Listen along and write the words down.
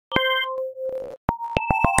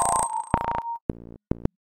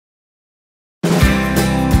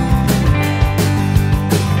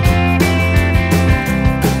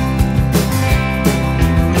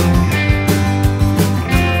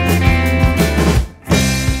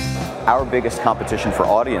biggest competition for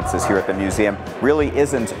audiences here at the museum really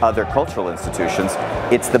isn't other cultural institutions,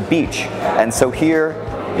 it's the beach. And so here,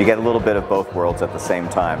 you get a little bit of both worlds at the same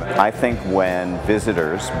time. I think when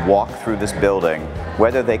visitors walk through this building,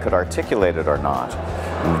 whether they could articulate it or not,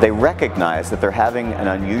 they recognize that they're having an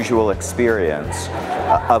unusual experience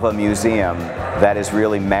of a museum that is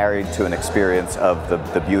really married to an experience of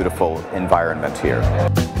the beautiful environment here.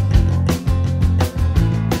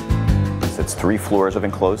 It's 3 floors of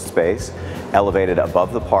enclosed space, elevated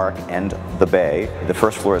above the park and the bay. The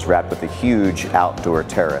first floor is wrapped with a huge outdoor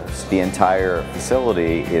terrace. The entire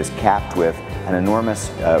facility is capped with an enormous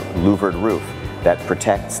louvered roof that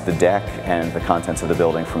protects the deck and the contents of the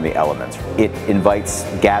building from the elements. It invites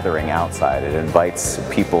gathering outside. It invites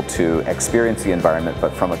people to experience the environment,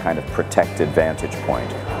 but from a kind of protected vantage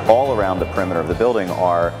point. All around the perimeter of the building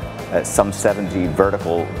are some 70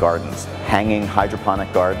 vertical gardens, hanging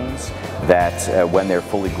hydroponic gardens that when they're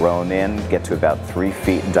fully grown in get to about 3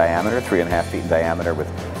 feet in diameter, 3.5 feet in diameter, with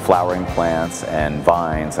flowering plants and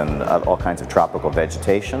vines and all kinds of tropical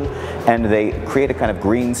vegetation, and they create a kind of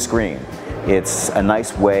green screen. It's a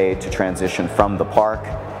nice way to transition from the park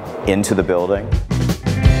into the building.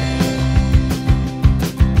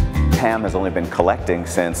 PAM has only been collecting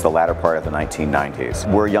since the latter part of the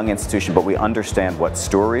 1990s. We're a young institution, but we understand what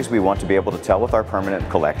stories we want to be able to tell with our permanent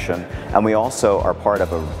collection, and we also are part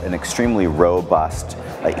of an extremely robust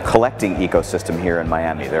collecting ecosystem here in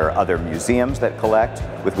Miami. There are other museums that collect,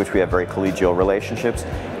 with which we have very collegial relationships,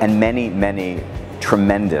 and many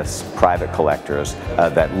tremendous private collectors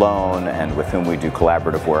that loan and with whom we do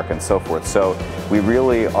collaborative work and so forth. So we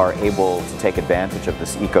really are able to take advantage of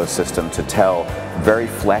this ecosystem to tell very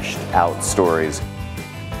fleshed out stories.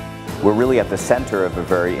 We're really at the center of a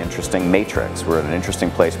very interesting matrix. We're at an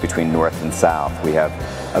interesting place between North and South. We have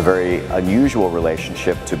a very unusual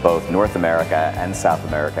relationship to both North America and South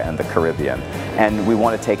America and the Caribbean. And we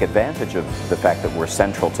want to take advantage of the fact that we're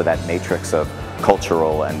central to that matrix of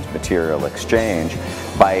cultural and material exchange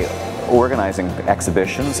by organizing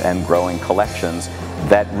exhibitions and growing collections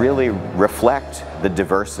that really reflect the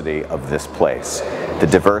diversity of this place. The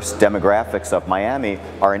diverse demographics of Miami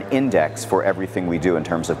are an index for everything we do in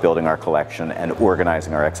terms of building our collection and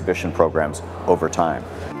organizing our exhibition programs over time.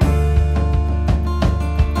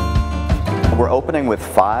 We're opening with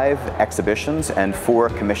 5 exhibitions and 4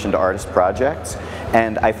 commissioned artist projects,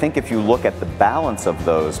 and I think if you look at the balance of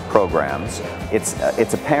those programs,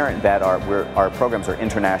 it's apparent that our programs are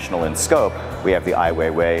international in scope. We have the Ai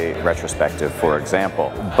Weiwei retrospective, for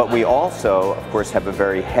example, but we also, of course, have a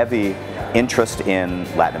very heavy interest in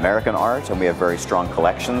Latin American art, and we have very strong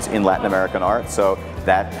collections in Latin American art, so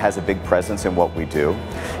that has a big presence in what we do.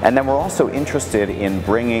 And then we're also interested in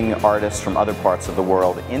bringing artists from other parts of the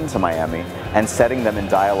world into Miami and setting them in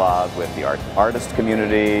dialogue with the artist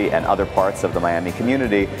community and other parts of the Miami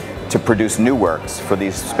community to produce new works for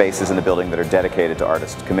these spaces in the building that are dedicated to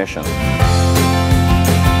artist commissions.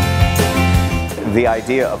 The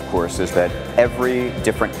idea, of course, is that every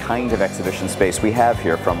different kind of exhibition space we have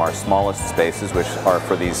here, from our smallest spaces, which are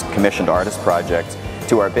for these commissioned artist projects,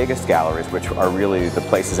 to our biggest galleries, which are really the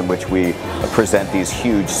places in which we present these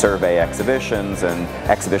huge survey exhibitions and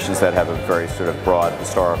exhibitions that have a very sort of broad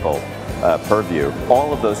historical purview.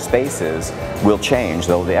 All of those spaces will change,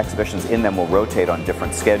 though the exhibitions in them will rotate on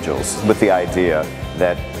different schedules, with the idea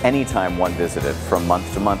that anytime one visited, from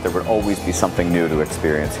month to month, there would always be something new to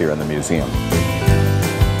experience here in the museum.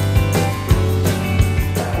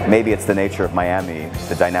 Maybe it's the nature of Miami,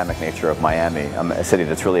 the dynamic nature of Miami, a city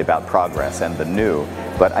that's really about progress and the new,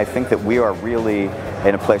 but I think that we are really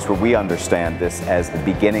in a place where we understand this as the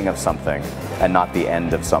beginning of something and not the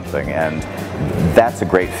end of something, and that's a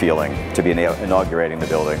great feeling to be inaugurating the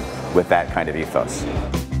building with that kind of ethos.